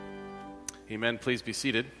Amen. Please be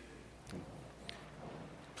seated.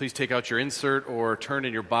 Please take out your insert or turn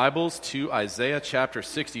in your Bibles to Isaiah chapter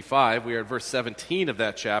 65. We are at verse 17 of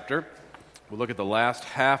that chapter. We'll look at the last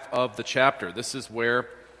half of the chapter. This is where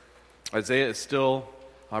Isaiah is still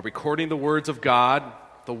recording the words of God,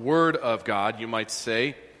 the Word of God, you might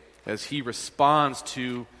say, as he responds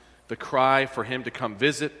to the cry for him to come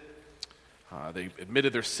visit. They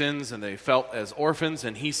admitted their sins and they felt as orphans,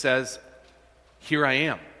 and he says, "Here I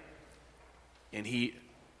am." And he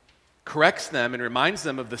corrects them and reminds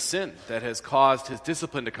them of the sin that has caused his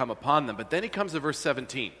discipline to come upon them. But then he comes to verse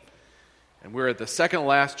 17, and we're at the second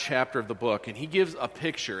last chapter of the book, and he gives a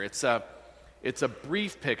picture. It's a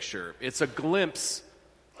brief picture. It's a glimpse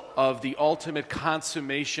of the ultimate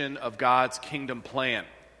consummation of God's kingdom plan.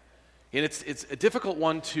 And it's a difficult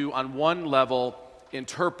one to, on one level,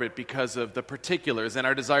 interpret because of the particulars and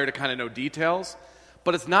our desire to kind of know details.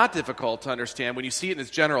 But it's not difficult to understand when you see it in its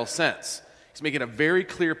general sense. He's making a very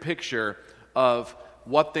clear picture of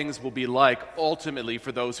what things will be like ultimately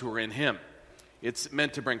for those who are in him. It's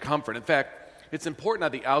meant to bring comfort. In fact, it's important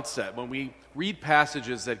at the outset when we read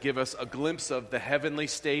passages that give us a glimpse of the heavenly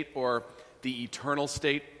state or the eternal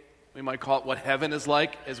state, we might call it what heaven is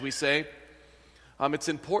like, as we say. It's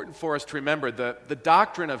important for us to remember the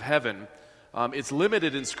doctrine of heaven is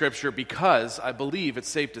limited in Scripture because, I believe it's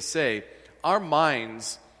safe to say, our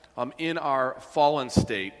minds in our fallen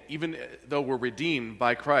state, even though we're redeemed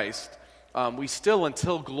by Christ, we still,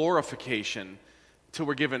 until glorification, till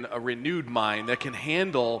we're given a renewed mind that can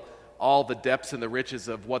handle all the depths and the riches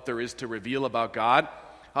of what there is to reveal about God,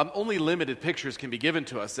 only limited pictures can be given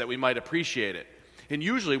to us that we might appreciate it. And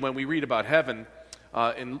usually when we read about heaven,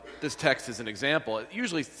 in this text as an example, it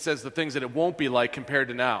usually says the things that it won't be like compared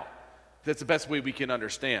to now. That's the best way we can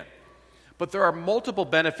understand. But there are multiple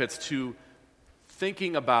benefits to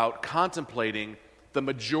thinking about, contemplating the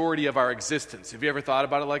majority of our existence. Have you ever thought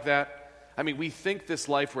about it like that? I mean, we think this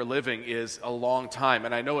life we're living is a long time,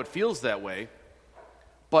 and I know it feels that way,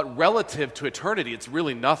 but relative to eternity, it's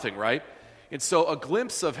really nothing, right? And so a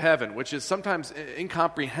glimpse of heaven, which is sometimes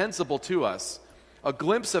incomprehensible to us, a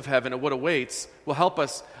glimpse of heaven and what awaits will help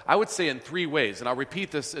us, I would say, in three ways, and I'll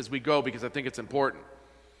repeat this as we go because I think it's important.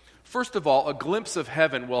 First of all, a glimpse of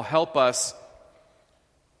heaven will help us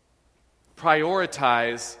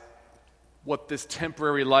prioritize what this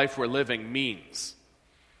temporary life we're living means.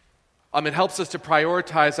 It helps us to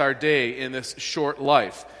prioritize our day in this short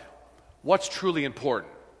life. What's truly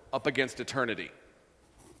important up against eternity?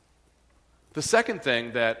 The second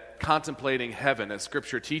thing that contemplating heaven, as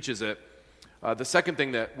Scripture teaches it, the second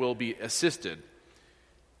thing that will be assisted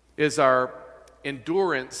is our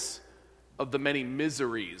endurance of the many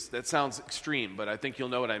miseries. That sounds extreme, but I think you'll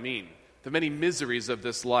know what I mean. The many miseries of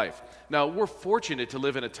this life. Now, we're fortunate to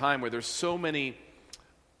live in a time where there's so many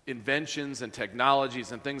inventions and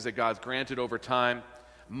technologies and things that God's granted over time,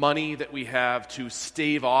 money that we have to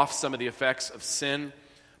stave off some of the effects of sin.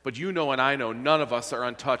 But you know and I know none of us are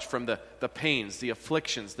untouched from the pains, the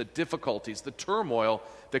afflictions, the difficulties, the turmoil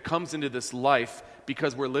that comes into this life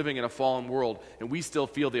because we're living in a fallen world and we still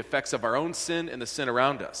feel the effects of our own sin and the sin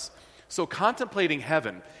around us. So contemplating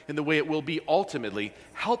heaven in the way it will be ultimately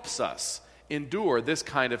helps us endure this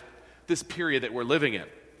period that we're living in.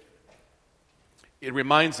 It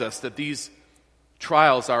reminds us that these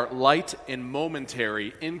trials are light and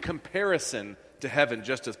momentary in comparison to heaven,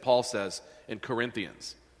 just as Paul says in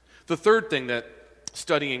Corinthians. The third thing that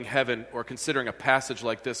studying heaven or considering a passage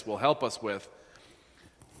like this will help us with,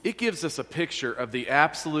 it gives us a picture of the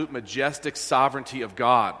absolute majestic sovereignty of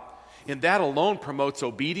God. And that alone promotes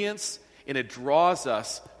obedience, and it draws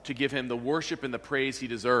us to give him the worship and the praise he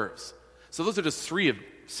deserves. So those are just three of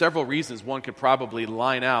several reasons one could probably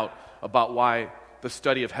line out about why the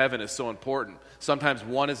study of heaven is so important. Sometimes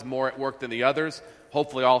one is more at work than the others.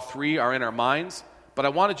 Hopefully all three are in our minds. But I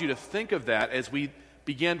wanted you to think of that as we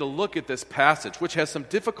began to look at this passage, which has some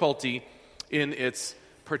difficulty in its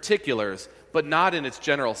particulars, but not in its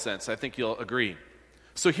general sense. I think you'll agree.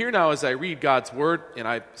 So here now as I read God's word, and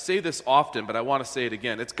I say this often, but I want to say it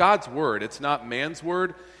again. It's God's word. It's not man's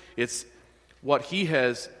word. It's what he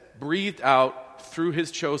has breathed out through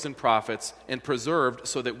his chosen prophets and preserved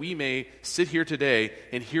so that we may sit here today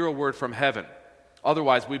and hear a word from heaven.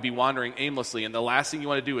 Otherwise, we'd be wandering aimlessly, and the last thing you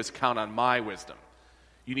want to do is count on my wisdom.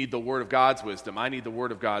 You need the word of God's wisdom. I need the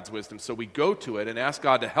word of God's wisdom. So we go to it and ask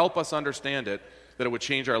God to help us understand it, that it would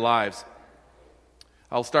change our lives.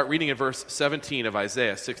 I'll start reading at verse 17 of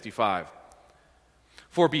Isaiah 65.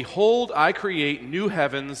 For behold, I create new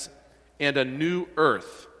heavens and a new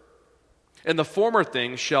earth, and the former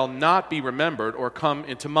things shall not be remembered or come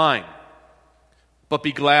into mind. But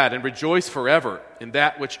be glad and rejoice forever in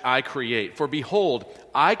that which I create. For behold,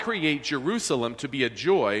 I create Jerusalem to be a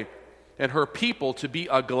joy, and her people to be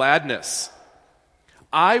a gladness.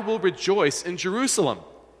 I will rejoice in Jerusalem,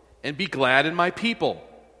 and be glad in my people.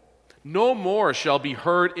 No more shall be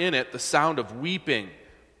heard in it the sound of weeping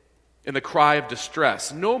and the cry of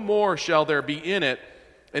distress. No more shall there be in it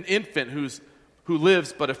an infant who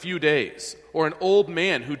lives but a few days, or an old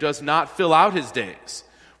man who does not fill out his days.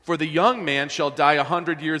 For the young man shall die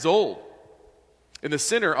 100 years old, and the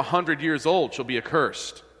sinner 100 years old shall be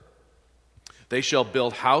accursed. They shall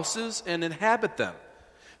build houses and inhabit them.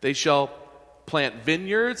 They shall plant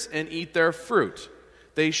vineyards and eat their fruit.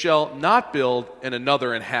 They shall not build and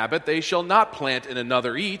another inhabit. They shall not plant and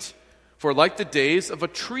another eat. For like the days of a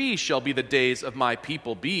tree shall be the days of my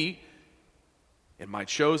people be, and my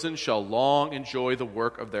chosen shall long enjoy the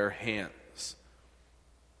work of their hands.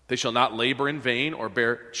 They shall not labor in vain or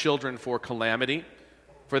bear children for calamity,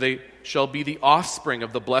 for they shall be the offspring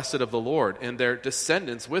of the blessed of the Lord, and their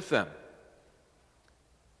descendants with them.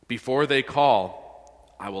 Before they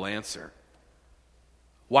call, I will answer.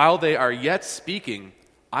 While they are yet speaking,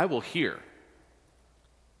 I will hear.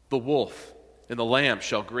 The wolf and the lamb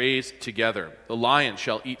shall graze together. The lion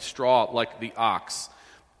shall eat straw like the ox.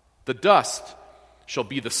 The dust shall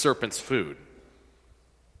be the serpent's food.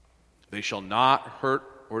 They shall not hurt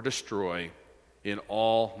or destroy in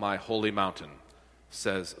all my holy mountain,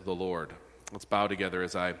 says the Lord. Let's bow together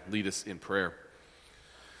as I lead us in prayer.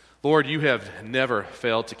 Lord, you have never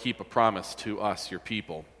failed to keep a promise to us, your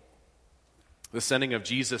people. The sending of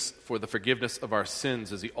Jesus for the forgiveness of our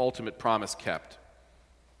sins is the ultimate promise kept.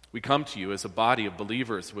 We come to you as a body of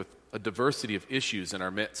believers with a diversity of issues in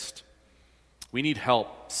our midst. We need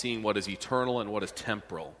help seeing what is eternal and what is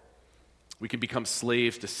temporal. We can become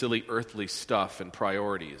slaves to silly earthly stuff and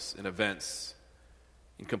priorities and events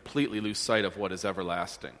and completely lose sight of what is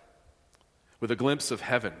everlasting. With a glimpse of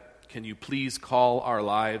heaven, can you please call our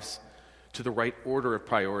lives to the right order of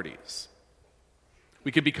priorities?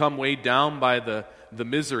 We can become weighed down by the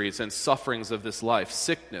miseries and sufferings of this life,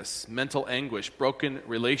 sickness, mental anguish, broken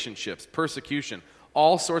relationships, persecution,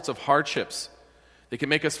 all sorts of hardships. They can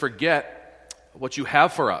make us forget what you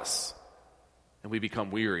have for us, and we become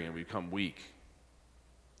weary and we become weak.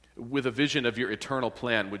 With a vision of your eternal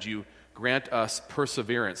plan, would you grant us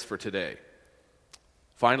perseverance for today?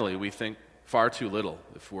 Finally, we think far too little,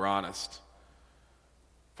 if we're honest.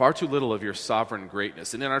 Far too little of your sovereign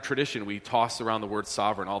greatness. And in our tradition, we toss around the word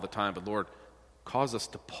sovereign all the time, but Lord, cause us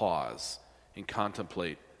to pause and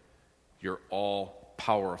contemplate your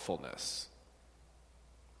all-powerfulness.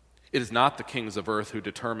 It is not the kings of earth who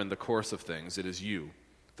determine the course of things. It is you,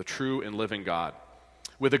 the true and living God.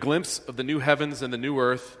 With a glimpse of the new heavens and the new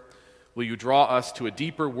earth, will you draw us to a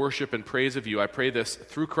deeper worship and praise of you? I pray this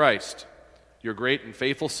through Christ, your great and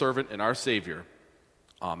faithful servant and our Savior.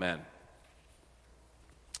 Amen.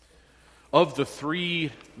 Of the three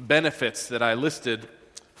benefits that I listed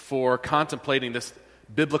for contemplating this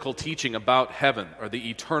biblical teaching about heaven, or the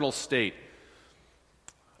eternal state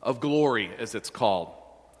of glory, as it's called,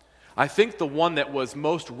 I think the one that was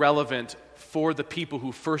most relevant for the people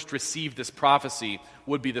who first received this prophecy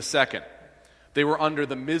would be the second. They were under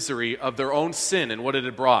the misery of their own sin and what it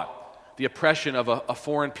had brought, the oppression of a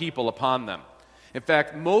foreign people upon them. In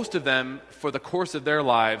fact, most of them, for the course of their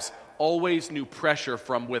lives, always knew pressure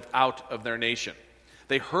from without of their nation.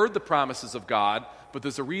 They heard the promises of God, but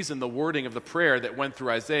there's a reason the wording of the prayer that went through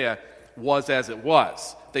Isaiah was as it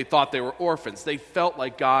was. They thought they were orphans. They felt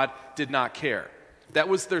like God did not care. That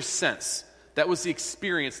was their sense. That was the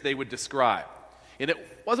experience they would describe. And it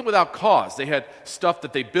wasn't without cause. They had stuff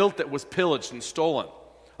that they built that was pillaged and stolen.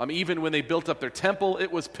 Even when they built up their temple,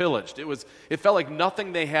 it was pillaged. It felt like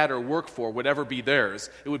nothing they had or worked for would ever be theirs.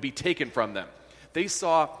 It would be taken from them. They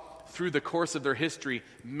saw through the course of their history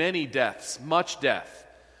many deaths, much death,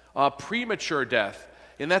 premature death.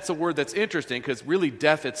 And that's a word that's interesting because really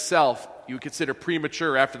death itself you would consider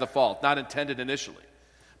premature after the fall, not intended initially.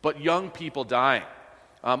 But young people dying,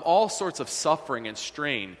 all sorts of suffering and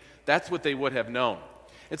strain, that's what they would have known.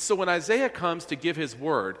 And so when Isaiah comes to give his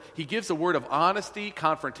word, he gives a word of honesty,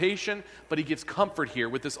 confrontation, but he gives comfort here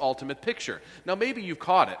with this ultimate picture. Now maybe you've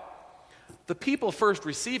caught it. The people first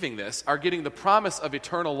receiving this are getting the promise of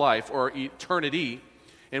eternal life or eternity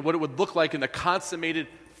and what it would look like in the consummated,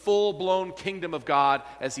 full-blown kingdom of God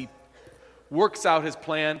as he works out his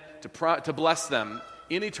plan to bless them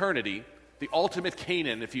in eternity, the ultimate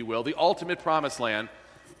Canaan, if you will, the ultimate promised land.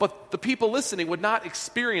 But the people listening would not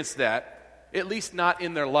experience that, at least not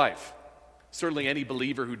in their life. Certainly any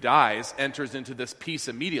believer who dies enters into this peace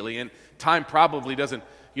immediately, and time probably doesn't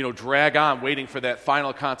drag on waiting for that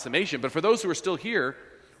final consummation. But for those who are still here,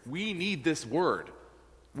 we need this word.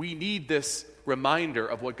 We need this reminder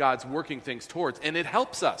of what God's working things towards, and it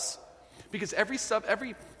helps us. Because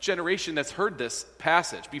every generation that's heard this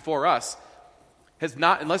passage before us has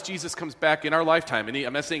not, unless Jesus comes back in our lifetime, and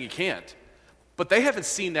I'm not saying he can't, but they haven't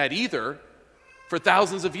seen that either for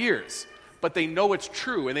thousands of years. But they know it's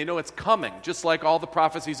true, and they know it's coming, just like all the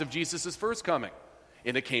prophecies of Jesus' first coming.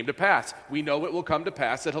 And it came to pass. We know it will come to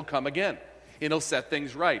pass, that he'll come again. And he'll set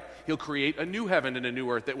things right. He'll create a new heaven and a new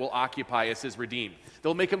earth that will occupy as his redeemed.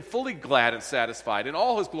 They'll make him fully glad and satisfied, and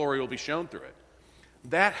all his glory will be shown through it.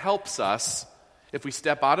 That helps us if we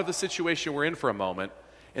step out of the situation we're in for a moment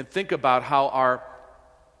and think about how our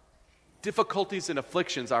difficulties and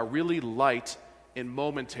afflictions are really light and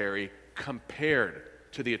momentary compared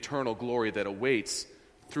to the eternal glory that awaits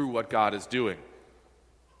through what God is doing.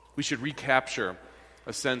 We should recapture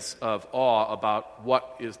a sense of awe about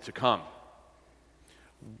what is to come.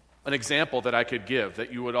 An example that I could give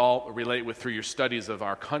that you would all relate with through your studies of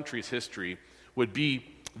our country's history would be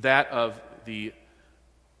that of the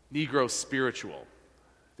Negro spiritual,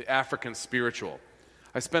 the African spiritual.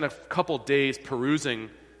 I spent a couple days perusing.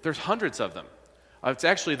 There's hundreds of them. It's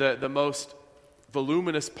actually the most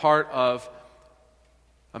voluminous part of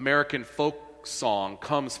American folk song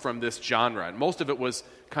comes from this genre. And most of it was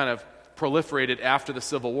kind of proliferated after the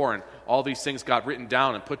Civil War, and all these things got written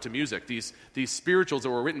down and put to music. These spirituals that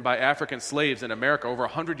were written by African slaves in America over a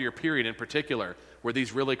 100-year period in particular, where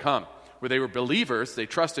these really come, where they were believers, they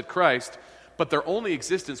trusted Christ, but their only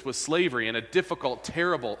existence was slavery, and a difficult,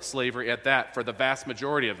 terrible slavery at that for the vast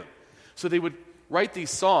majority of them. So they would write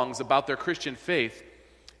these songs about their Christian faith,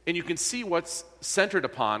 and you can see what's centered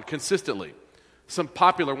upon consistently. Some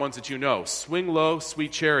popular ones that you know: Swing Low,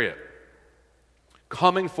 Sweet Chariot,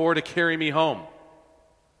 Coming for to Carry Me Home.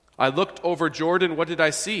 I looked over Jordan, what did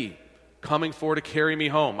I see? Coming for to carry me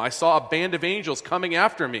home. I saw a band of angels coming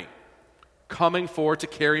after me, coming for to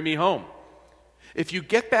carry me home. If you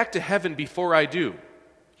get back to heaven before I do,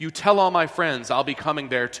 you tell all my friends I'll be coming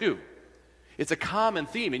there too. It's a common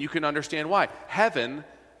theme, and you can understand why. Heaven,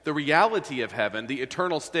 the reality of heaven, the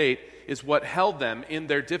eternal state, is what held them in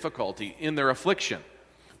their difficulty, in their affliction.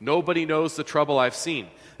 Nobody knows the trouble I've seen.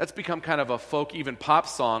 That's become kind of a folk, even pop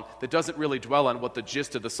song that doesn't really dwell on what the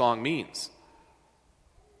gist of the song means.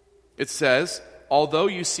 It says, although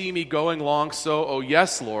you see me going long so, oh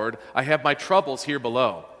yes, Lord, I have my troubles here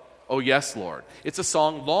below. Oh yes, Lord. It's a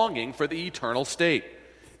song longing for the eternal state,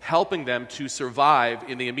 helping them to survive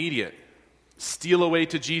in the immediate. Steal away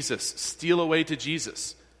to Jesus. Steal away to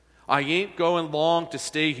Jesus. I ain't going long to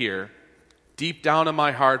stay here. Deep down in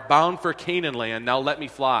my heart, bound for Canaan land, now let me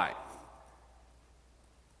fly.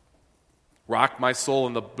 Rock my soul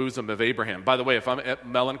in the bosom of Abraham. By the way, if I'm at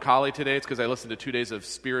melancholy today, it's because I listened to 2 days of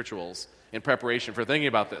spirituals in preparation for thinking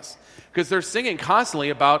about this. Because they're singing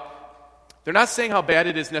constantly about, they're not saying how bad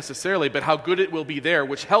it is necessarily, but how good it will be there,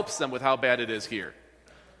 which helps them with how bad it is here.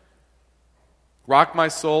 Rock my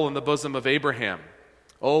soul in the bosom of Abraham.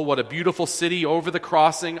 Oh, what a beautiful city over the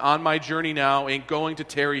crossing on my journey now, ain't going to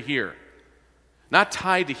tarry here. Not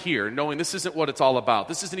tied to here, knowing this isn't what it's all about.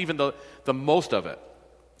 This isn't even the most of it.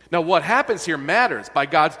 Now, what happens here matters by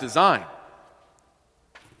God's design.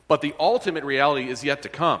 But the ultimate reality is yet to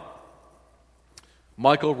come.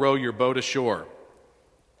 Michael, row your boat ashore.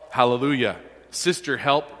 Hallelujah. Sister,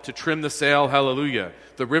 help to trim the sail. Hallelujah.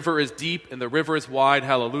 The river is deep and the river is wide.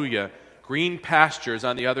 Hallelujah. Green pastures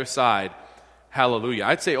on the other side. Hallelujah.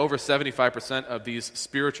 I'd say over 75% of these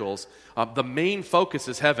spirituals, the main focus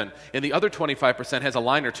is heaven, and the other 25% has a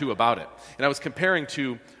line or two about it. And I was comparing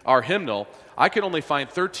to our hymnal. I could only find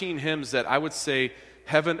 13 hymns that I would say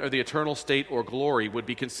heaven or the eternal state or glory would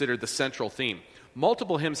be considered the central theme.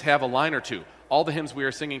 Multiple hymns have a line or two. All the hymns we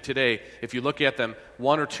are singing today, if you look at them,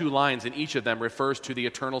 1 or 2 lines in each of them refers to the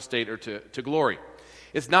eternal state or to glory.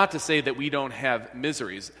 It's not to say that we don't have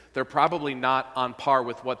miseries. They're probably not on par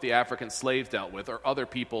with what the African slaves dealt with or other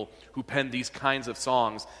people who penned these kinds of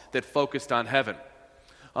songs that focused on heaven.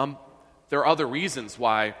 There are other reasons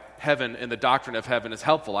why heaven and the doctrine of heaven is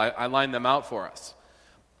helpful. I line them out for us.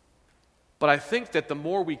 But I think that the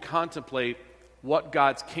more we contemplate what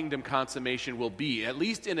God's kingdom consummation will be, at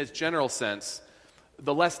least in its general sense,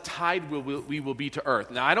 the less tied we will be to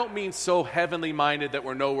earth. Now, I don't mean so heavenly minded that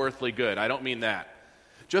we're no earthly good. I don't mean that.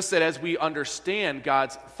 Just that as we understand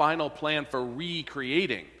God's final plan for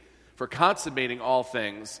recreating, for consummating all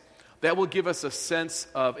things, that will give us a sense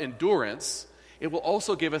of endurance. It will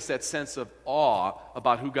also give us that sense of awe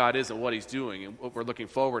about who God is and what He's doing and what we're looking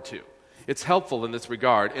forward to. It's helpful in this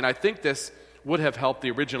regard, and I think this would have helped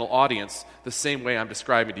the original audience the same way I'm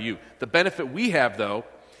describing to you. The benefit we have, though,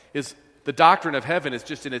 is the doctrine of heaven is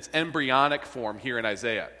just in its embryonic form here in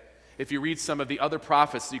Isaiah. If you read some of the other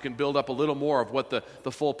prophets, you can build up a little more of what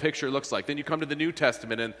the full picture looks like. Then you come to the New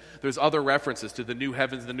Testament, and there's other references to the new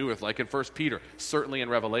heavens and the new earth, like in 1 Peter, certainly in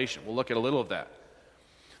Revelation. We'll look at a little of that.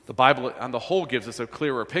 The Bible on the whole gives us a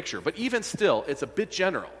clearer picture, but even still, it's a bit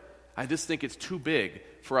general. I just think it's too big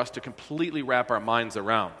for us to completely wrap our minds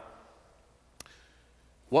around.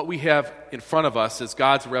 What we have in front of us is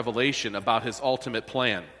God's revelation about his ultimate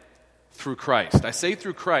plan through Christ. I say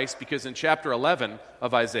through Christ because in chapter 11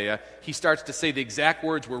 of Isaiah, he starts to say the exact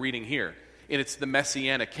words we're reading here, and it's the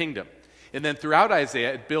Messianic kingdom. And then throughout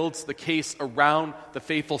Isaiah, it builds the case around the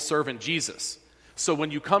faithful servant Jesus. So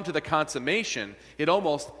when you come to the consummation, it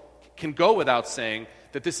almost can go without saying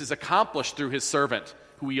that this is accomplished through his servant,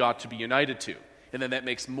 who we ought to be united to. And then that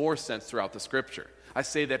makes more sense throughout the Scripture. I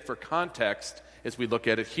say that for context as we look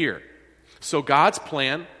at it here. So God's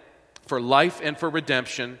plan for life and for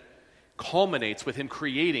redemption culminates with him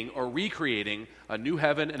creating or recreating a new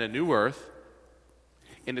heaven and a new earth,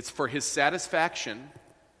 and it's for his satisfaction,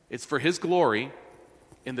 it's for his glory,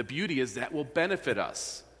 and the beauty is that will benefit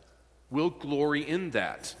us. We'll glory in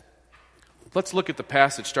that. Let's look at the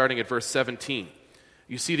passage starting at verse 17.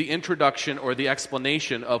 You see the introduction or the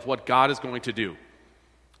explanation of what God is going to do.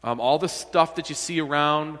 All the stuff that you see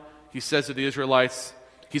around, he says to the Israelites,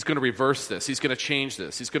 he's going to reverse this, he's going to change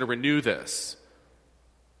this, he's going to renew this.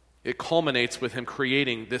 It culminates with him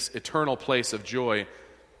creating this eternal place of joy,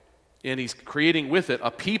 and he's creating with it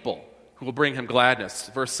a people who will bring him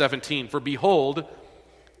gladness. Verse 17, for behold,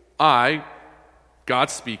 I,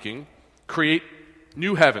 God speaking, create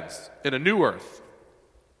new heavens and a new earth,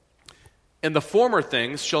 and the former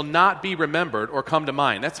things shall not be remembered or come to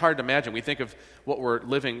mind. That's hard to imagine. We think of what we're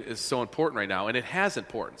living is so important right now, and it has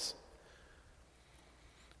importance.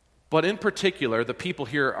 But in particular, the people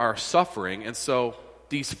here are suffering, and so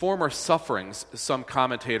these former sufferings, some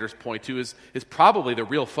commentators point to, is probably the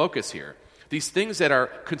real focus here. These things that are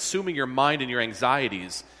consuming your mind and your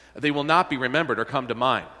anxieties, they will not be remembered or come to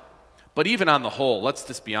mind. But even on the whole, let's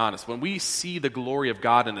just be honest, when we see the glory of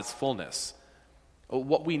God in its fullness,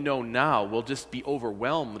 what we know now will just be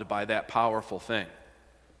overwhelmed by that powerful thing.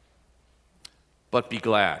 But be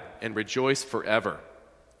glad and rejoice forever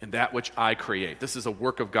in that which I create. This is a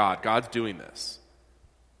work of God. God's doing this.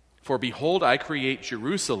 For behold, I create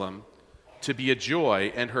Jerusalem to be a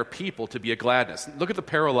joy and her people to be a gladness. Look at the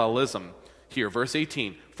parallelism here, verse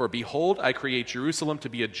 18. For behold, I create Jerusalem to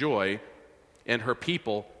be a joy and her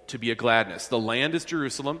people to be a gladness. The land is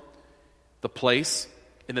Jerusalem, the place,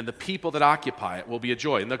 and then the people that occupy it will be a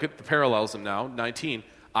joy. And look at the parallelism now, 19.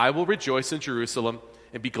 I will rejoice in Jerusalem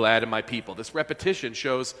and be glad in my people. This repetition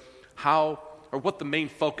shows how, or what the main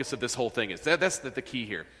focus of this whole thing is. That's the key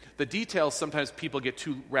here. The details sometimes people get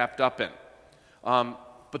too wrapped up in.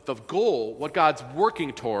 But the goal, what God's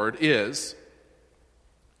working toward is,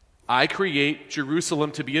 I create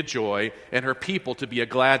Jerusalem to be a joy and her people to be a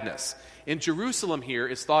gladness. And Jerusalem here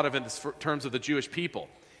is thought of in terms of the Jewish people.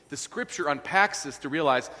 The Scripture unpacks this to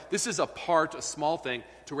realize this is a small thing,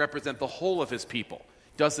 to represent the whole of his people.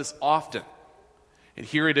 He does this often. And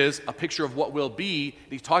here it is, a picture of what will be.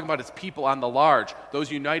 He's talking about his people on the large, those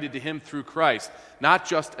united to him through Christ, not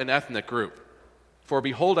just an ethnic group. For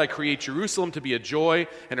behold, I create Jerusalem to be a joy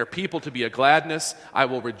and her people to be a gladness. I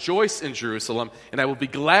will rejoice in Jerusalem, and I will be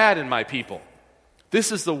glad in my people.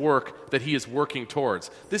 This is the work that he is working towards.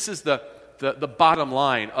 This is the bottom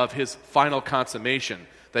line of his final consummation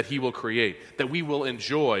that he will create, that we will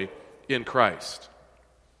enjoy in Christ.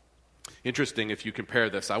 Interesting if you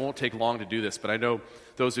compare this. I won't take long to do this, but I know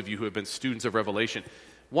those of you who have been students of Revelation,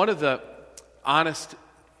 one of the honest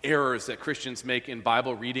errors that Christians make in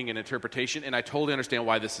Bible reading and interpretation, and I totally understand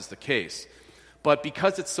why this is the case, but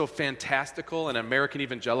because it's so fantastical, and American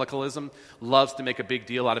evangelicalism loves to make a big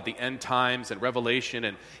deal out of the end times and Revelation,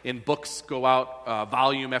 and in books go out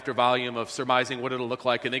volume after volume of surmising what it'll look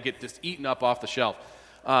like, and they get just eaten up off the shelf.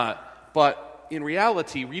 But in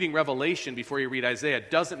reality, reading Revelation before you read Isaiah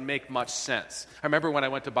doesn't make much sense. I remember when I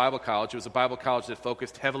went to Bible college, it was a Bible college that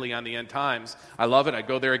focused heavily on the end times. I love it. I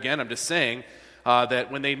go there again. I'm just saying that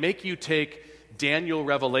when they make you take Daniel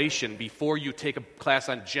Revelation before you take a class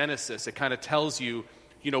on Genesis, it kind of tells you,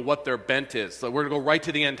 what their bent is. So we're going to go right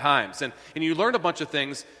to the end times. And you learn a bunch of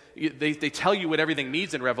things. They tell you what everything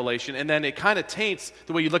needs in Revelation, and then it kind of taints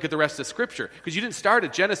the way you look at the rest of Scripture. Because you didn't start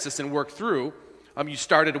at Genesis and work through. You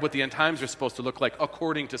started at what the end times are supposed to look like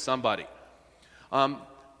according to somebody. But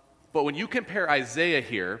when you compare Isaiah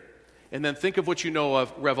here, and then think of what you know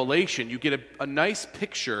of Revelation, you get a nice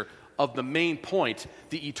picture of the main point,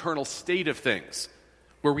 the eternal state of things.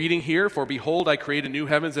 We're reading here, "For behold, I create a new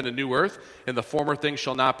heavens and a new earth, and the former things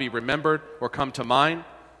shall not be remembered or come to mind."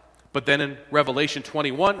 But then in Revelation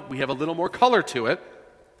 21, we have a little more color to it.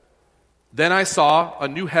 "Then I saw a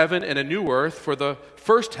new heaven and a new earth, for the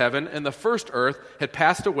first heaven and the first earth had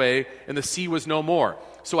passed away, and the sea was no more."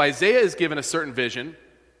 So Isaiah is given a certain vision.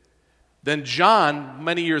 Then John,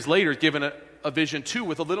 many years later, is given a vision too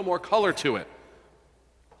with a little more color to it.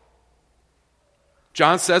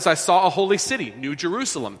 John says, "I saw a holy city, New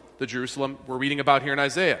Jerusalem," the Jerusalem we're reading about here in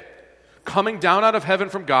Isaiah, "coming down out of heaven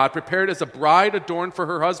from God, prepared as a bride adorned for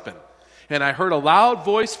her husband. And I heard a loud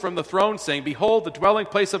voice from the throne saying, 'Behold, the dwelling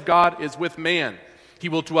place of God is with man. He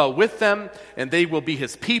will dwell with them, and they will be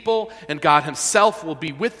his people, and God himself will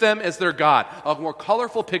be with them as their God.'" A more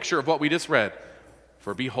colorful picture of what we just read.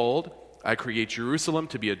 "For behold, I create Jerusalem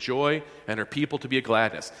to be a joy, and her people to be a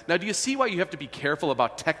gladness." Now, do you see why you have to be careful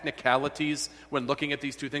about technicalities when looking at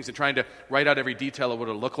these two things and trying to write out every detail of what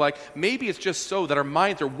it'll look like? Maybe it's just so that our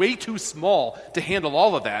minds are way too small to handle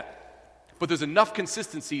all of that, but there's enough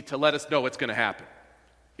consistency to let us know it's going to happen.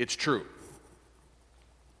 It's true.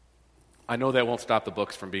 I know that won't stop the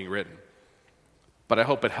books from being written, but I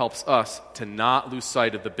hope it helps us to not lose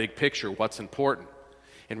sight of the big picture, what's important.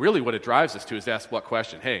 And really what it drives us to is ask what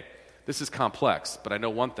question? Hey, this is complex, but I know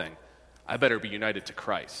one thing. I better be united to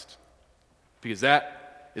Christ, because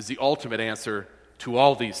that is the ultimate answer to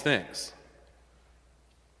all these things.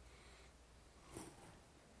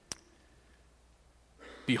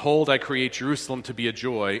 "Behold, I create Jerusalem to be a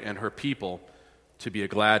joy, and her people to be a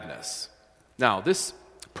gladness." Now, this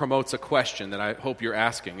promotes a question that I hope you're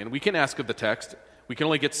asking, and we can ask of the text. We can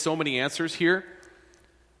only get so many answers here,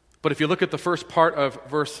 but if you look at the first part of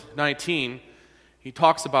verse 19, he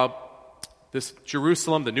talks about this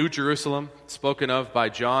Jerusalem, the New Jerusalem, spoken of by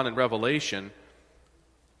John in Revelation.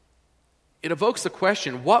 It evokes the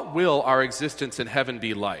question, what will our existence in heaven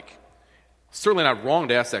be like? Certainly not wrong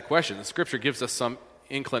to ask that question. The Scripture gives us some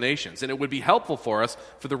inclinations, and it would be helpful for us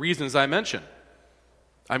for the reasons I mentioned.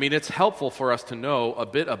 I mean, it's helpful for us to know a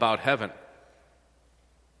bit about heaven.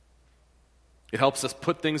 It helps us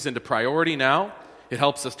put things into priority now. It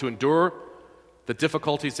helps us to endure the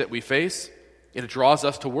difficulties that we face. And it draws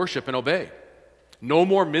us to worship and obey. No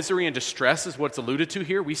more misery and distress is what's alluded to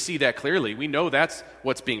here. We see that clearly. We know that's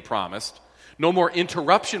what's being promised. No more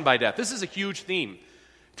interruption by death. This is a huge theme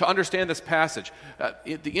to understand this passage.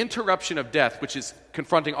 The interruption of death, which is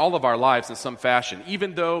confronting all of our lives in some fashion.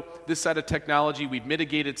 Even though this side of technology, we've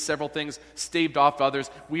mitigated several things, staved off others,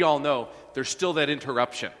 we all know there's still that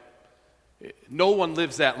interruption. No one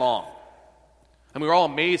lives that long. And we're all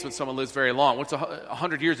amazed when someone lives very long. What's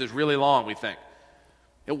 100 years is really long, we think.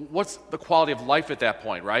 And what's the quality of life at that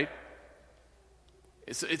point, right?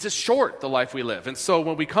 It's just short, the life we live. And so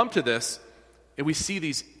when we come to this, and we see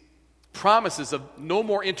these promises of no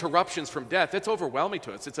more interruptions from death, it's overwhelming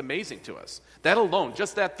to us. It's amazing to us. That alone,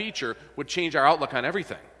 just that feature, would change our outlook on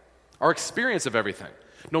everything, our experience of everything.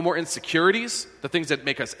 No more insecurities, the things that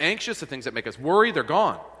make us anxious, the things that make us worry, they're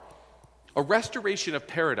gone. A restoration of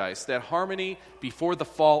paradise, that harmony before the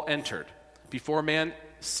fall entered, before man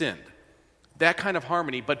sinned. That kind of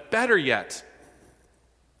harmony, but better yet,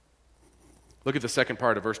 look at the second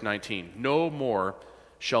part of verse 19. "No more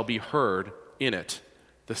shall be heard in it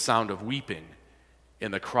the sound of weeping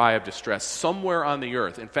and the cry of distress." Somewhere on the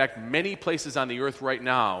earth, in fact, many places on the earth right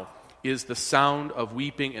now, is the sound of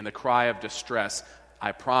weeping and the cry of distress.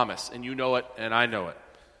 I promise, and you know it, and I know it.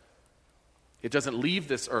 It doesn't leave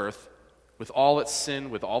this earth with all its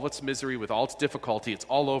sin, with all its misery, with all its difficulty. It's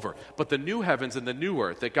all over. But the new heavens and the new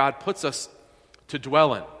earth that God puts us to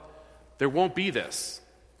dwell in, there won't be this.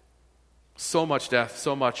 So much death,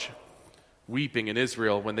 so much weeping in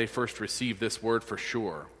Israel when they first received this word for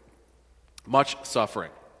sure. Much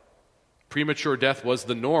suffering. Premature death was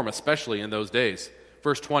the norm, especially in those days.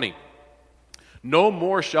 Verse 20. "No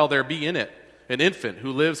more shall there be in it an infant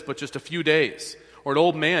who lives but just a few days, or an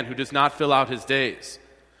old man who does not fill out his days.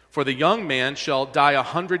 For the young man shall die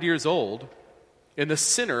 100 years old, and the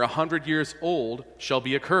sinner 100 years old shall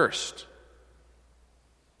be accursed."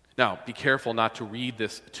 Now, be careful not to read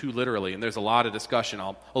this too literally, and there's a lot of discussion.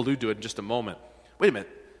 I'll allude to it in just a moment. Wait a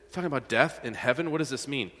minute, talking about death in heaven? What does this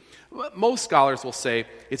mean? Most scholars will say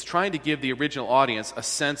it's trying to give the original audience a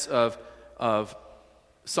sense of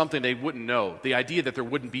something they wouldn't know, the idea that there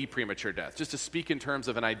wouldn't be premature death, just to speak in terms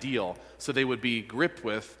of an ideal, so they would be gripped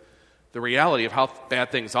with the reality of how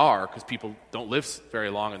bad things are, because people don't live very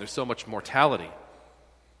long and there's so much mortality.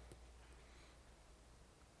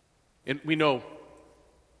 And we know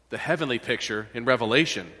the heavenly picture in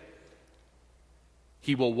Revelation.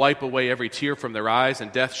 "He will wipe away every tear from their eyes,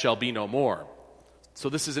 and death shall be no more." So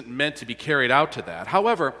this isn't meant to be carried out to that.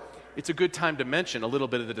 However, it's a good time to mention a little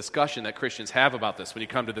bit of the discussion that Christians have about this when you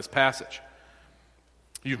come to this passage.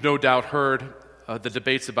 You've no doubt heard the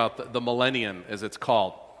debates about the millennium, as it's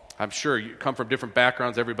called. I'm sure you come from different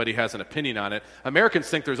backgrounds. Everybody has an opinion on it. Americans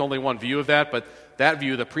think there's only one view of that, but that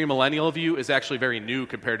view, the premillennial view, is actually very new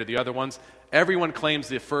compared to the other ones. Everyone claims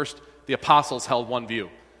the apostles held one view.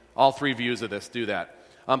 All three views of this do that.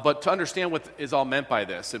 But to understand what is all meant by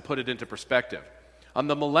this and put it into perspective,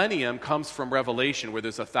 the millennium comes from Revelation, where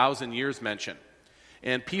there's 1,000 years mentioned.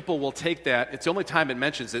 And people will take that. It's the only time it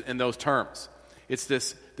mentions it in those terms. It's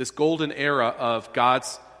this golden era of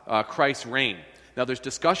Christ's reign. Now, there's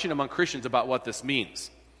discussion among Christians about what this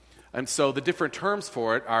means. And so the different terms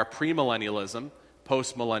for it are premillennialism,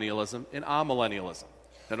 postmillennialism, and amillennialism.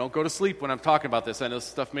 Now, don't go to sleep when I'm talking about this. I know this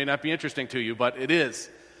stuff may not be interesting to you, but it is.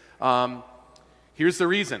 Here's the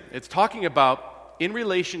reason. It's talking about, in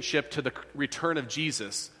relationship to the return of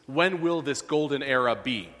Jesus, when will this golden era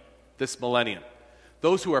be, this millennium?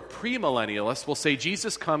 Those who are premillennialists will say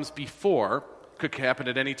Jesus comes before, could happen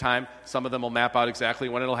at any time. Some of them will map out exactly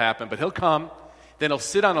when it'll happen, but he'll come. Then he'll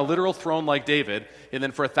sit on a literal throne like David, and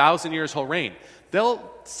then for 1,000 years he'll reign.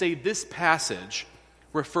 They'll say this passage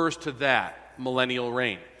refers to that millennial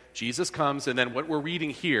reign. Jesus comes, and then what we're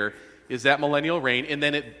reading here is that millennial reign, and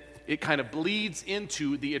then it kind of bleeds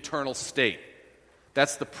into the eternal state.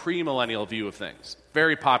 That's the premillennial view of things.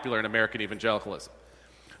 Very popular in American evangelicalism.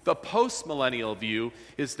 The postmillennial view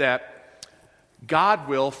is that God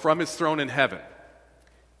will, from his throne in heaven,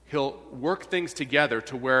 he'll work things together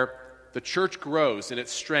to where the church grows in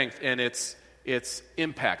its strength and its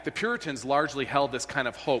impact. The Puritans largely held this kind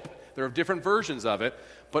of hope. There are different versions of it,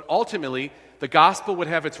 but ultimately, the gospel would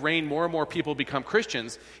have its reign, more and more people become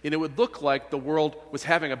Christians, and it would look like the world was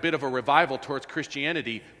having a bit of a revival towards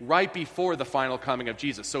Christianity right before the final coming of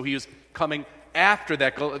Jesus. So he is coming after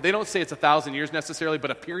that. They don't say it's 1,000 years necessarily,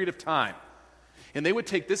 but a period of time. And they would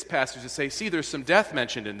take this passage and say, see, there's some death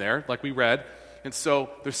mentioned in there, like we read, and so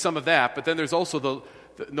there's some of that, but then there's also the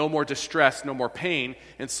no more distress, no more pain.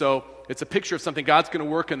 And so it's a picture of something God's going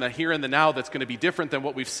to work in the here and the now that's going to be different than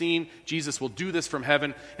what we've seen. Jesus will do this from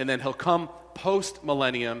heaven, and then he'll come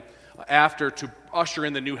post-millennium after to usher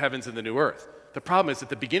in the new heavens and the new earth. The problem is at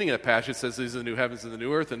the beginning of the passage it says these are the new heavens and the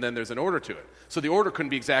new earth, and then there's an order to it. So the order couldn't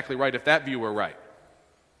be exactly right if that view were right.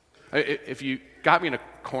 If you got me in a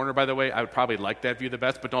corner, by the way, I would probably like that view the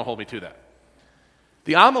best, but don't hold me to that.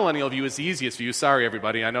 The amillennial view is the easiest view. Sorry,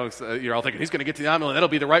 everybody. I know you're all thinking, he's going to get to the amillennial. That'll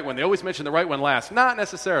be the right one. They always mention the right one last. Not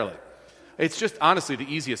necessarily. It's just, honestly,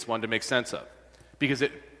 the easiest one to make sense of. Because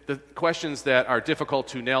the questions that are difficult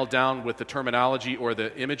to nail down with the terminology or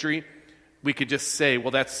the imagery, we could just say, well,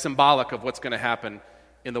 that's symbolic of what's going to happen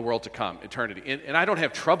in the world to come, eternity. And I don't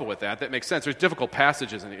have trouble with that. That makes sense. There's difficult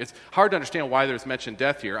passages in it. It's hard to understand why there's mentioned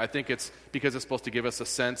death here. I think it's because it's supposed to give us a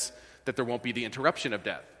sense that there won't be the interruption of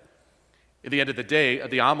death. At the end of the day,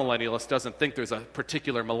 the amillennialist doesn't think there's a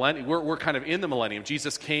particular millennium. We're kind of in the millennium.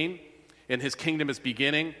 Jesus came, and his kingdom is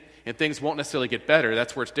beginning, and things won't necessarily get better.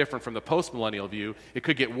 That's where it's different from the postmillennial view. It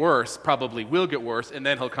could get worse, probably will get worse, and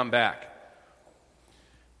then he'll come back.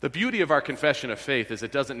 The beauty of our confession of faith is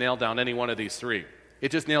it doesn't nail down any one of these three. It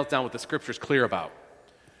just nails down what the Scripture's clear about.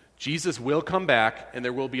 Jesus will come back, and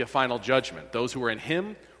there will be a final judgment. Those who are in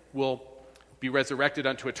him will be resurrected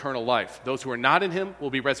unto eternal life. Those who are not in him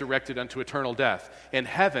will be resurrected unto eternal death. And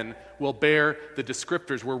heaven will bear the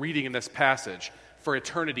descriptors we're reading in this passage for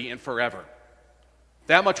eternity and forever.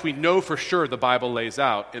 That much we know for sure the Bible lays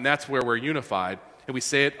out, and that's where we're unified. And we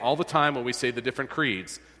say it all the time when we say the different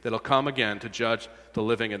creeds, that he'll come again to judge the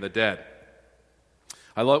living and the dead.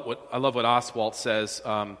 I love what Oswalt says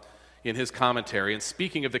in his commentary. And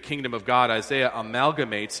speaking of the kingdom of God, Isaiah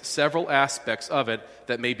amalgamates several aspects of it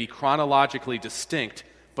that may be chronologically distinct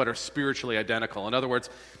but are spiritually identical. In other words,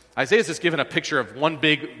 Isaiah's just given a picture of one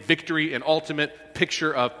big victory, an ultimate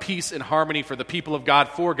picture of peace and harmony for the people of God,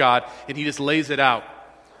 for God, and he just lays it out.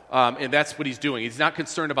 And that's what he's doing. He's not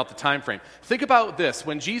concerned about the time frame. Think about this.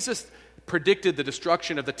 When Jesus predicted the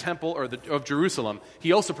destruction of the temple or of Jerusalem,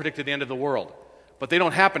 he also predicted the end of the world. But they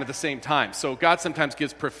don't happen at the same time. So God sometimes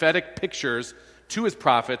gives prophetic pictures to his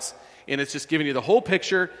prophets, and it's just giving you the whole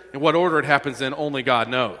picture, and what order it happens in, only God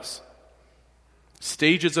knows.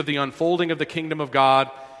 Stages of the unfolding of the kingdom of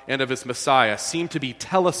God and of his Messiah seem to be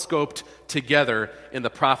telescoped together in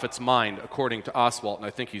the prophet's mind, according to Oswalt, and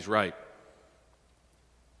I think he's right.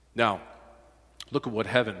 Now, look at what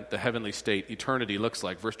the heavenly state, eternity, looks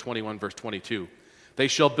like. Verse 21, verse 22. They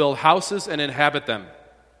shall build houses and inhabit them.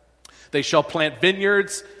 They shall plant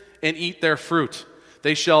vineyards and eat their fruit.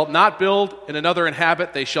 They shall not build and another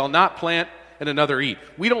inhabit. They shall not plant and another eat.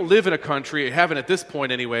 We don't live in a country, haven't at this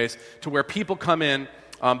point anyways, to where people come in,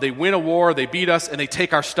 they win a war, they beat us, and they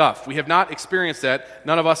take our stuff. We have not experienced that,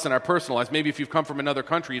 none of us in our personal lives. Maybe if you've come from another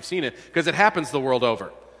country, you've seen it, because it happens the world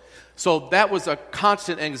over. So that was a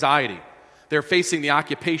constant anxiety. They're facing the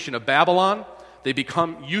occupation of Babylon. They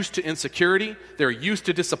become used to insecurity. They're used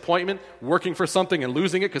to disappointment, working for something and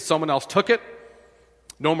losing it because someone else took it.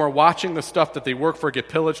 No more watching the stuff that they work for get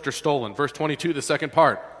pillaged or stolen. Verse 22, the second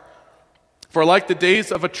part. For like the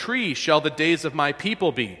days of a tree shall the days of my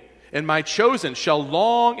people be, and my chosen shall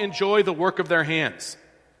long enjoy the work of their hands.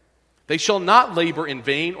 They shall not labor in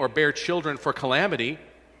vain or bear children for calamity,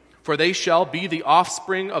 for they shall be the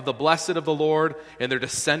offspring of the blessed of the Lord, and their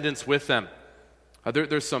descendants with them.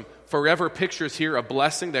 There's some forever pictures here of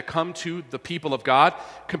blessing that come to the people of God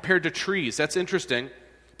compared to trees. That's interesting,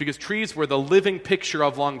 because trees were the living picture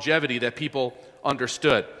of longevity that people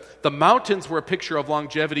understood. The mountains were a picture of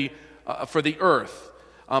longevity for the earth,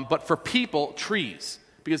 but for people, trees,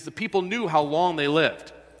 because the people knew how long they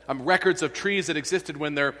lived. Records of trees that existed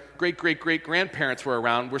when their great-great-great-grandparents were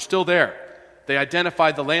around were still there. They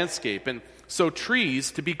identified the landscape, and so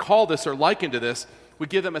trees, to be called this or likened to this, would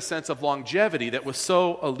give them a sense of longevity that was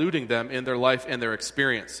so eluding them in their life and their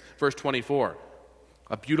experience. Verse 24,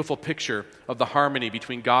 a beautiful picture of the harmony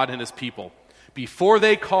between God and his people. Before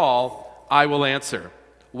they call, I will answer.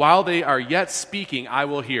 While they are yet speaking, I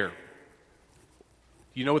will hear.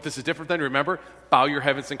 You know what this is different than? Remember, bow your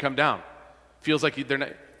heavens and come down. Feels like they're not,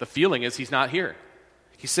 the feeling is he's not here.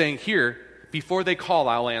 He's saying here, before they call,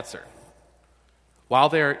 I'll answer. While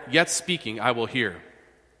they're yet speaking, I will hear.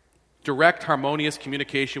 Direct, harmonious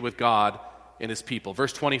communication with God and his people.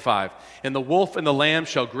 Verse 25, and the wolf and the lamb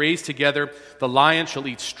shall graze together, the lion shall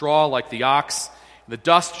eat straw like the ox, the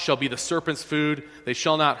dust shall be the serpent's food, they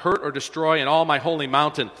shall not hurt or destroy in all my holy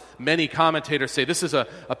mountain. Many commentators say this is a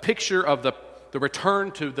picture of the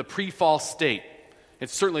return to the pre-fall state. And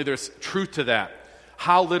certainly there's truth to that.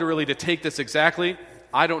 How literally to take this exactly,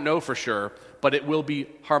 I don't know for sure, but it will be,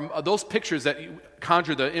 those pictures that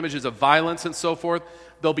conjure the images of violence and so forth,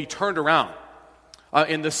 they'll be turned around.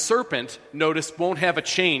 And the serpent, notice, won't have a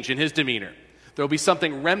change in his demeanor. There'll be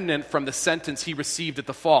something remnant from the sentence he received at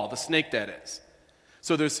the fall, the snake that is.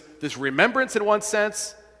 So there's this remembrance in one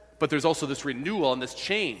sense, but there's also this renewal and this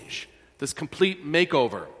change, this complete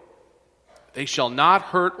makeover. They shall not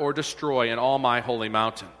hurt or destroy in all my holy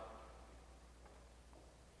mountain.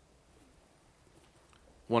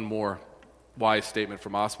 One more wise statement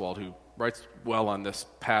from Oswald, who writes well on this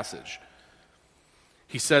passage.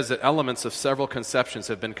 He says that elements of several conceptions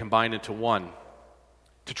have been combined into one.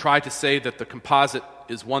 To try to say that the composite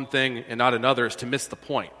is one thing and not another is to miss the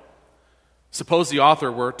point. Suppose the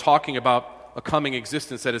author were talking about a coming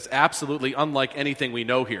existence that is absolutely unlike anything we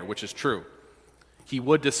know here, which is true. He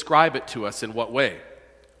would describe it to us in what way?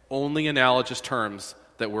 Only analogous terms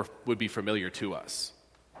that would be familiar to us.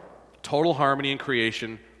 Total harmony in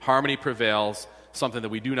creation, harmony prevails, something that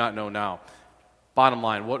we do not know now. Bottom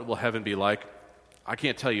line, what will heaven be like? I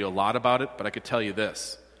can't tell you a lot about it, but I could tell you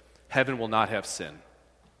this. Heaven will not have sin.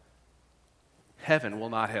 Heaven will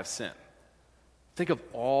not have sin. Think of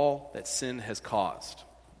all that sin has caused.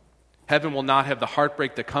 Heaven will not have the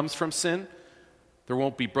heartbreak that comes from sin. There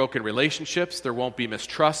won't be broken relationships. There won't be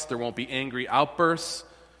mistrust. There won't be angry outbursts.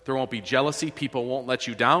 There won't be jealousy. People won't let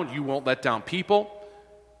you down. You won't let down people.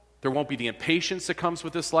 There won't be the impatience that comes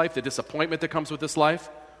with this life, the disappointment that comes with this life.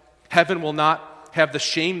 Heaven will not have the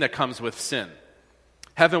shame that comes with sin.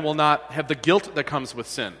 Heaven will not have the guilt that comes with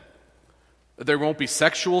sin. There won't be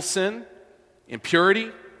sexual sin,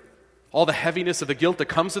 impurity. All the heaviness of the guilt that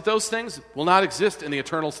comes with those things will not exist in the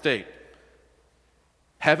eternal state.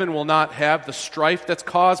 Heaven will not have the strife that's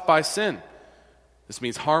caused by sin. This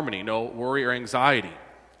means harmony, no worry or anxiety.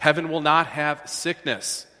 Heaven will not have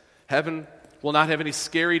sickness. Heaven will not have any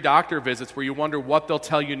scary doctor visits where you wonder what they'll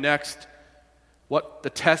tell you next, what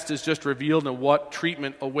the test has just revealed, and what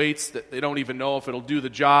treatment awaits that they don't even know if it'll do the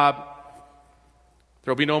job.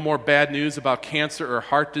 There will be no more bad news about cancer or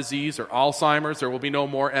heart disease or Alzheimer's. There will be no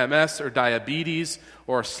more MS or diabetes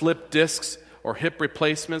or slipped discs or hip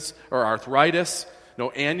replacements or arthritis, no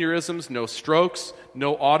aneurysms, no strokes,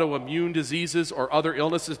 no autoimmune diseases or other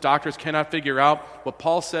illnesses doctors cannot figure out. What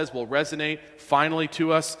Paul says will resonate finally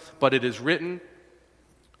to us, but it is written,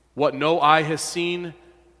 what no eye has seen,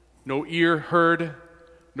 no ear heard,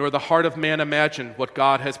 nor the heart of man imagined what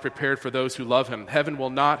God has prepared for those who love him. Heaven will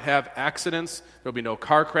not have accidents. There will be no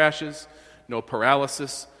car crashes, no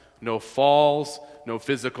paralysis, no falls, no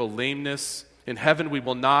physical lameness. In heaven, we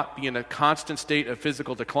will not be in a constant state of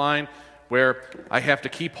physical decline where I have to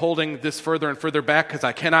keep holding this further and further back because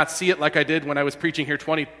I cannot see it like I did when I was preaching here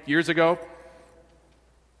 20 years ago.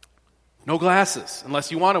 No glasses,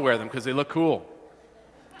 unless you want to wear them because they look cool.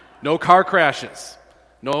 No car crashes.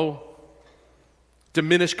 No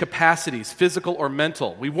diminished capacities, physical or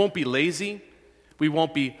mental. We won't be lazy. We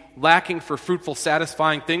won't be lacking for fruitful,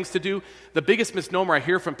 satisfying things to do. The biggest misnomer I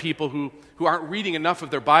hear from people who aren't reading enough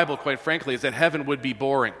of their Bible, quite frankly, is that heaven would be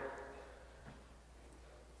boring.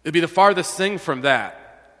 It'd be the farthest thing from that.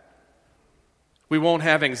 We won't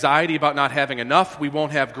have anxiety about not having enough. We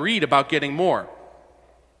won't have greed about getting more.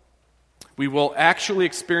 We will actually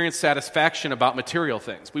experience satisfaction about material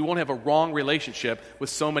things. We won't have a wrong relationship with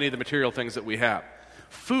so many of the material things that we have.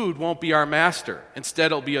 Food won't be our master. Instead,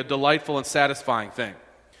 it'll be a delightful and satisfying thing.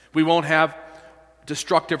 We won't have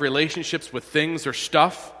destructive relationships with things or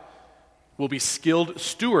stuff. We'll be skilled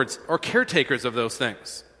stewards or caretakers of those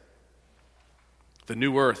things. The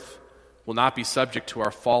new earth will not be subject to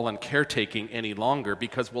our fallen caretaking any longer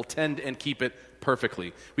because we'll tend and keep it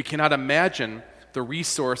perfectly. We cannot imagine the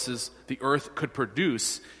resources the earth could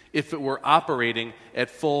produce if it were operating at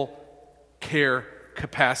full care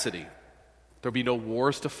capacity. There'll be no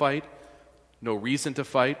wars to fight, no reason to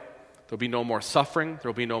fight. There'll be no more suffering.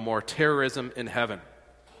 There'll be no more terrorism in heaven.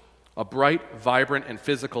 A bright, vibrant, and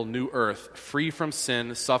physical new earth, free from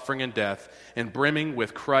sin, suffering, and death, and brimming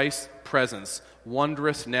with Christ's presence,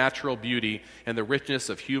 wondrous natural beauty, and the richness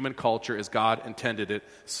of human culture as God intended it,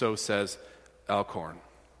 so says Alcorn.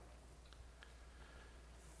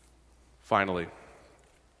 Finally,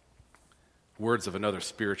 words of another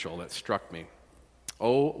spiritual that struck me.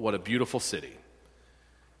 Oh, what a beautiful city.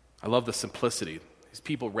 I love the simplicity. These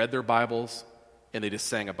people read their Bibles and they just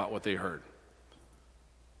sang about what they heard.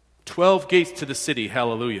 12 gates to the city,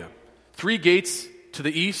 hallelujah. 3 gates to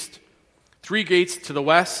the east, 3 gates to the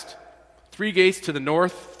west, 3 gates to the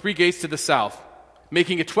north, 3 gates to the south,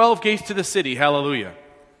 making it 12 gates to the city, hallelujah.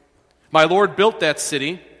 My Lord built that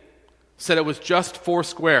city, said it was just 4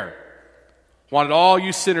 square. Wanted all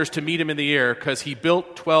you sinners to meet him in the air because he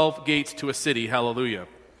built 12 gates to a city. Hallelujah.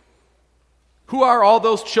 Who are all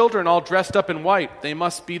those children all dressed up in white? They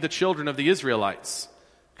must be the children of the Israelites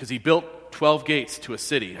because he built 12 gates to a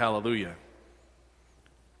city. Hallelujah.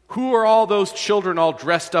 Who are all those children all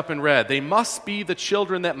dressed up in red? They must be the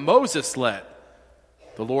children that Moses led.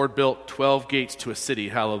 The Lord built 12 gates to a city.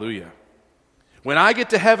 Hallelujah. When I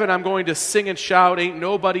get to heaven, I'm going to sing and shout. Ain't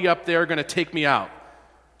nobody up there going to take me out.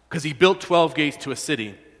 Because he built 12 gates to a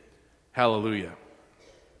city. Hallelujah.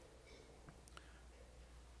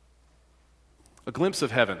 A glimpse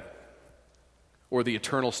of heaven, or the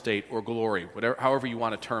eternal state, or glory, however you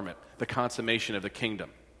want to term it, the consummation of the kingdom.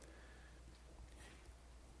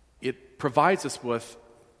 It provides us with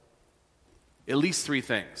at least 3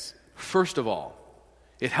 things. First of all,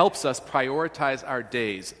 it helps us prioritize our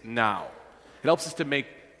days now. It helps us to make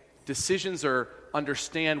decisions or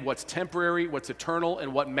understand what's temporary, what's eternal,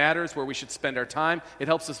 and what matters, where we should spend our time. It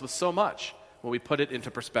helps us with so much when we put it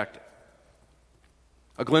into perspective.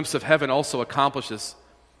 A glimpse of heaven also accomplishes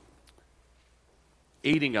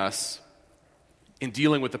aiding us in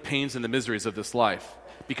dealing with the pains and the miseries of this life,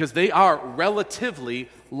 because they are relatively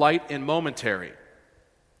light and momentary.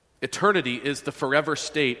 Eternity is the forever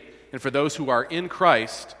state, and for those who are in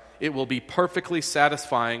Christ, it will be perfectly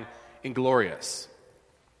satisfying and glorious.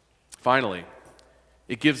 Finally,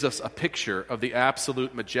 it gives us a picture of the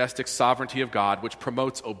absolute majestic sovereignty of God, which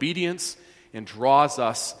promotes obedience and draws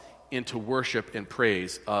us into worship and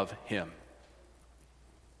praise of Him.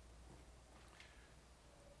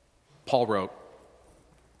 Paul wrote,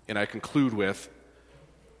 and I conclude with,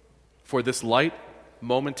 "For this light,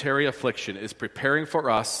 momentary affliction is preparing for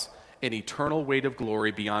us an eternal weight of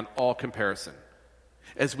glory beyond all comparison,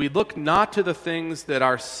 as we look not to the things that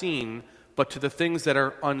are seen, but to the things that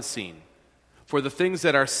are unseen. For the things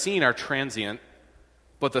that are seen are transient,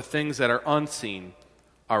 but the things that are unseen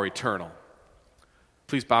are eternal."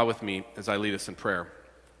 Please bow with me as I lead us in prayer.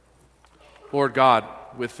 Lord God,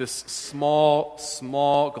 with this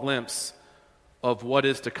small glimpse of what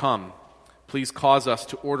is to come, please cause us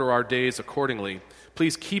to order our days accordingly.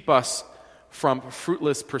 Please keep us from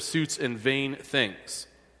fruitless pursuits and vain things.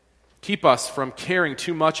 Keep us from caring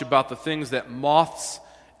too much about the things that moths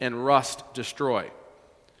and rust destroy.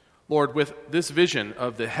 Lord, with this vision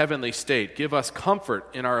of the heavenly state, give us comfort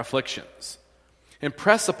in our afflictions.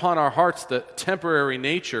 Impress upon our hearts the temporary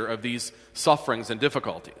nature of these sufferings and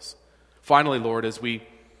difficulties. Finally, Lord, as we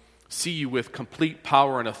see you with complete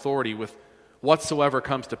power and authority with whatsoever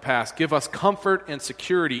comes to pass, give us comfort and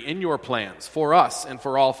security in your plans for us and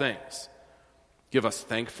for all things. Give us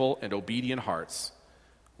thankful and obedient hearts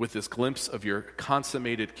with this glimpse of your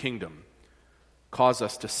consummated kingdom. Cause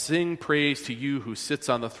us to sing praise to you who sits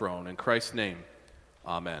on the throne. In Christ's name,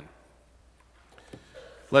 amen.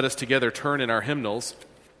 let us together turn in our hymnals.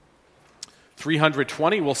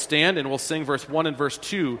 320, we'll stand and we'll sing verse 1 and verse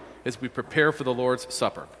 2 as we prepare for the Lord's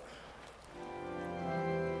Supper.